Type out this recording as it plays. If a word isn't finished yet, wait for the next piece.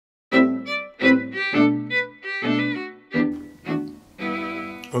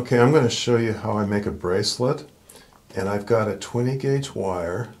Okay, I'm going to show you how I make a bracelet, and I've got a 20 gauge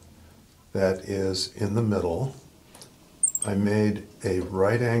wire that is in the middle. I made a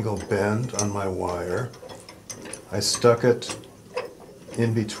right angle bend on my wire. I stuck it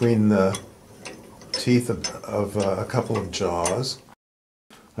in between the teeth of a couple of jaws.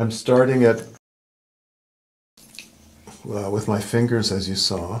 I'm starting it with my fingers, as you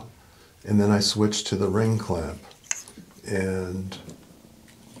saw, and then I switched to the ring clamp. And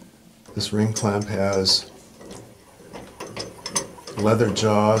this ring clamp has leather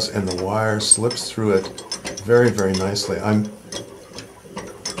jaws, and the wire slips through it very, very nicely. I've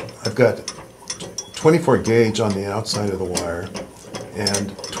got 24 gauge on the outside of the wire,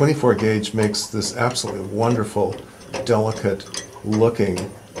 and 24 gauge makes this absolutely wonderful, delicate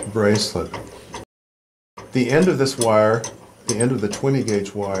looking bracelet. The end of this wire, the end of the 20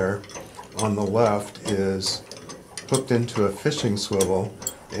 gauge wire on the left, is hooked into a fishing swivel,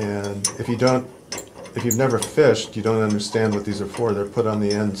 and if you've never fished, you don't understand what these are for. They're put on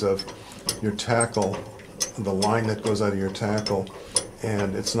the ends of your tackle, the line that goes out of your tackle,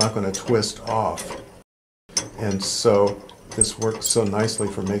 and it's not going to twist off. And so this works so nicely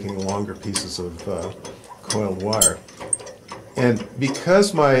for making longer pieces of coiled wire. And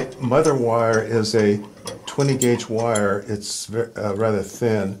because my mother wire is a 20 gauge wire, it's rather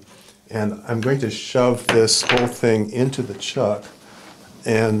thin, and I'm going to shove this whole thing into the chuck,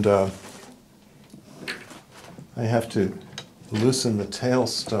 and I have to loosen the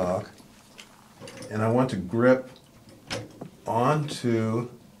tailstock, and I want to grip onto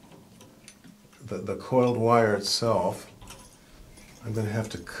the coiled wire itself. I'm going to have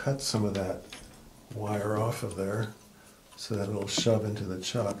to cut some of that wire off of there so that it'll shove into the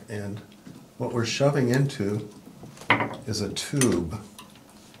chuck. And what we're shoving into is a tube.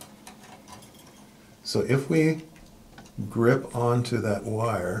 So if we grip onto that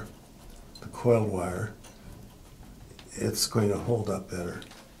wire, the coiled wire, it's going to hold up better.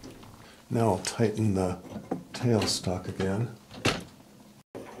 Now I'll tighten the tailstock again.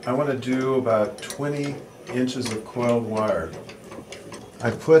 I want to do about 20 inches of coiled wire. I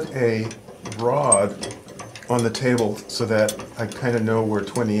put a rod on the table so that I kind of know where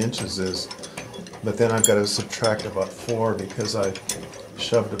 20 inches is, but then I've got to subtract about 4 because I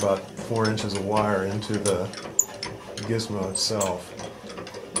shoved about 4 inches of wire into the gizmo itself.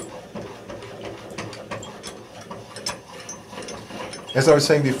 As I was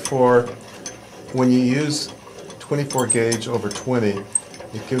saying before, when you use 24 gauge over 20,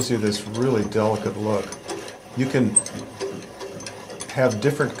 it gives you this really delicate look. You can have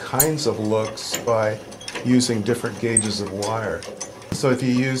different kinds of looks by using different gauges of wire. So if you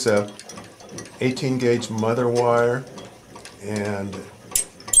use a 18 gauge mother wire and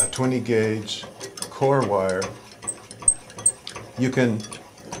a 20 gauge core wire, you can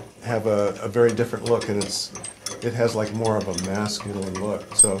have a very different look, and it has like more of a masculine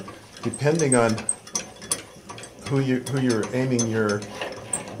look. So depending on who you're aiming your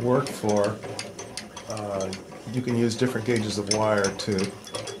work for, you can use different gauges of wire to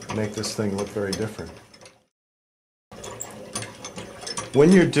make this thing look very different.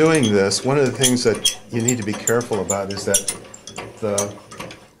 When you're doing this, one of the things that you need to be careful about is that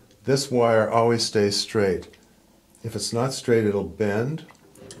this wire always stays straight. If it's not straight, it'll bend,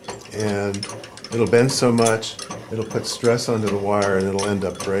 and it'll bend so much it'll put stress onto the wire and it'll end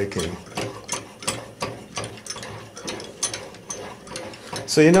up breaking.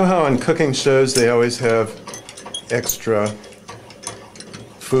 So you know how on cooking shows they always have extra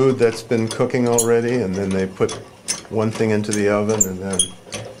food that's been cooking already, and then they put one thing into the oven, and then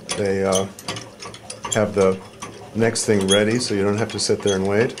they have the next thing ready so you don't have to sit there and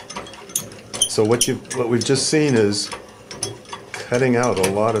wait. So what we've just seen is cutting out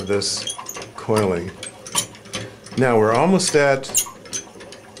a lot of this coiling. Now we're almost at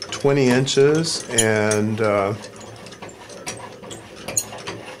 20 inches, and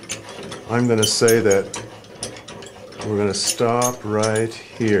I'm going to say that we're going to stop right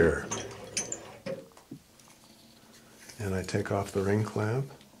here. And I take off the ring clamp,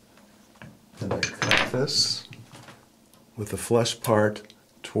 and I cut this with the flesh part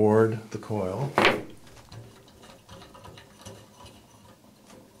toward the coil.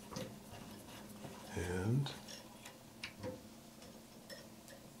 And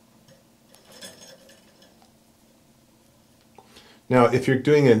now if you're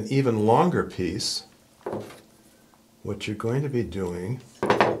doing an even longer piece, what you're going to be doing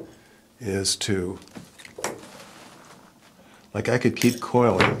is to, like, I could keep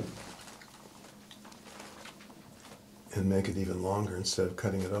coiling and make it even longer instead of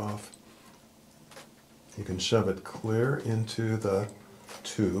cutting it off. You can shove it clear into the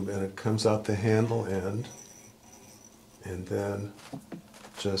tube, and it comes out the handle end, and then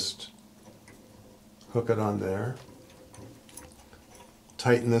just hook it on there.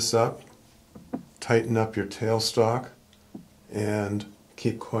 Tighten this up, tighten up your tailstock, and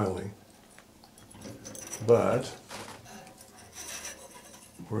keep coiling. But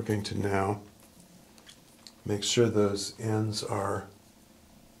we're going to now make sure those ends are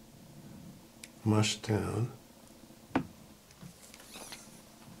mushed down.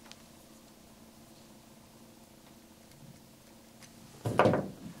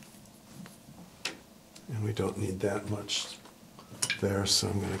 And we don't need that much there, so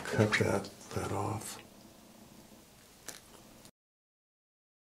I'm going to cut that off.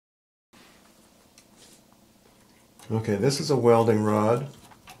 Okay, this is a welding rod.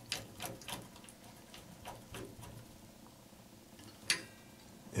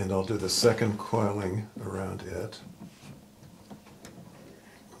 And I'll do the second coiling around it.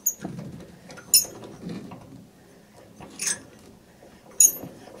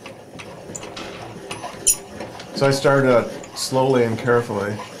 So I start out slowly and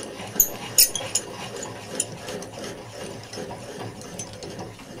carefully.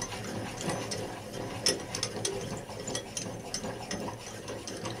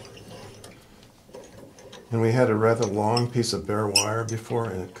 And we had a rather long piece of bare wire before,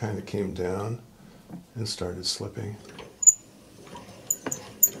 and it kind of came down and started slipping.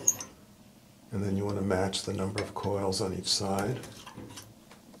 And then you want to match the number of coils on each side.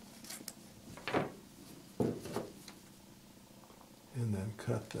 And then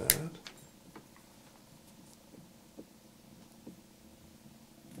cut that.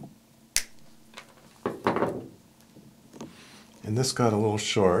 And this got a little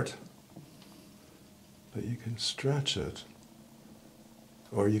short, but you can stretch it.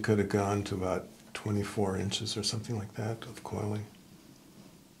 Or you could have gone to about 24 inches or something like that of coiling.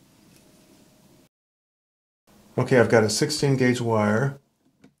 Okay, I've got a 16 gauge wire.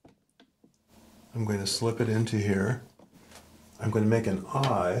 I'm going to slip it into here. I'm going to make an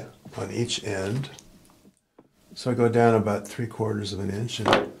eye on each end. So I go down about 3/4 of an inch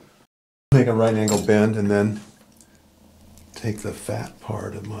and make a right angle bend, and then take the fat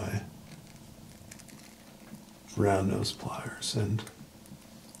part of my round nose pliers and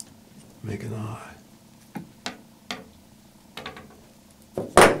make an eye.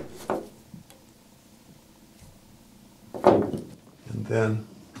 And then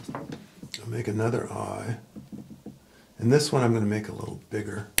I'll make another eye. And this one I'm going to make a little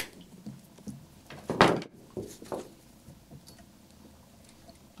bigger.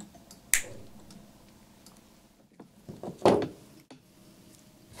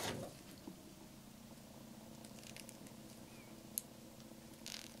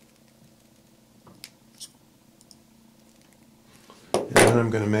 And then I'm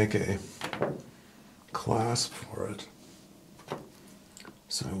going to make a clasp for it.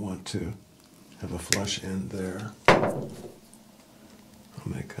 So I want to have a flush end there. I'll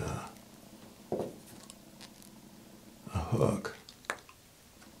make a hook.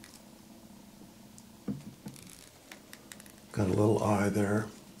 Got a little eye there.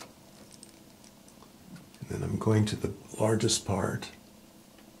 And then I'm going to the largest part.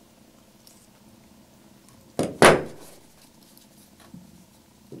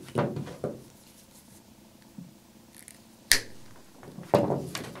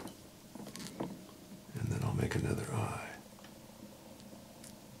 Make another eye.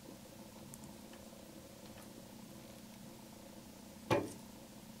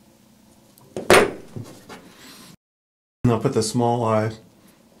 And I'll put the small eye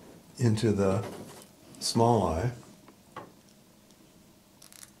into the small eye.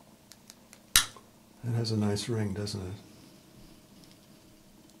 It has a nice ring, doesn't it?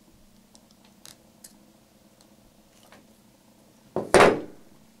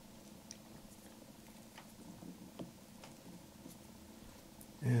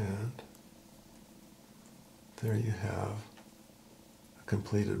 And there you have a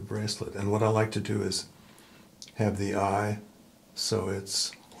completed bracelet. And what I like to do is have the eye so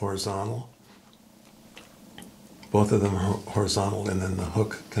it's horizontal. Both of them are horizontal, and then the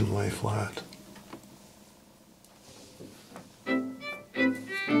hook can lay flat.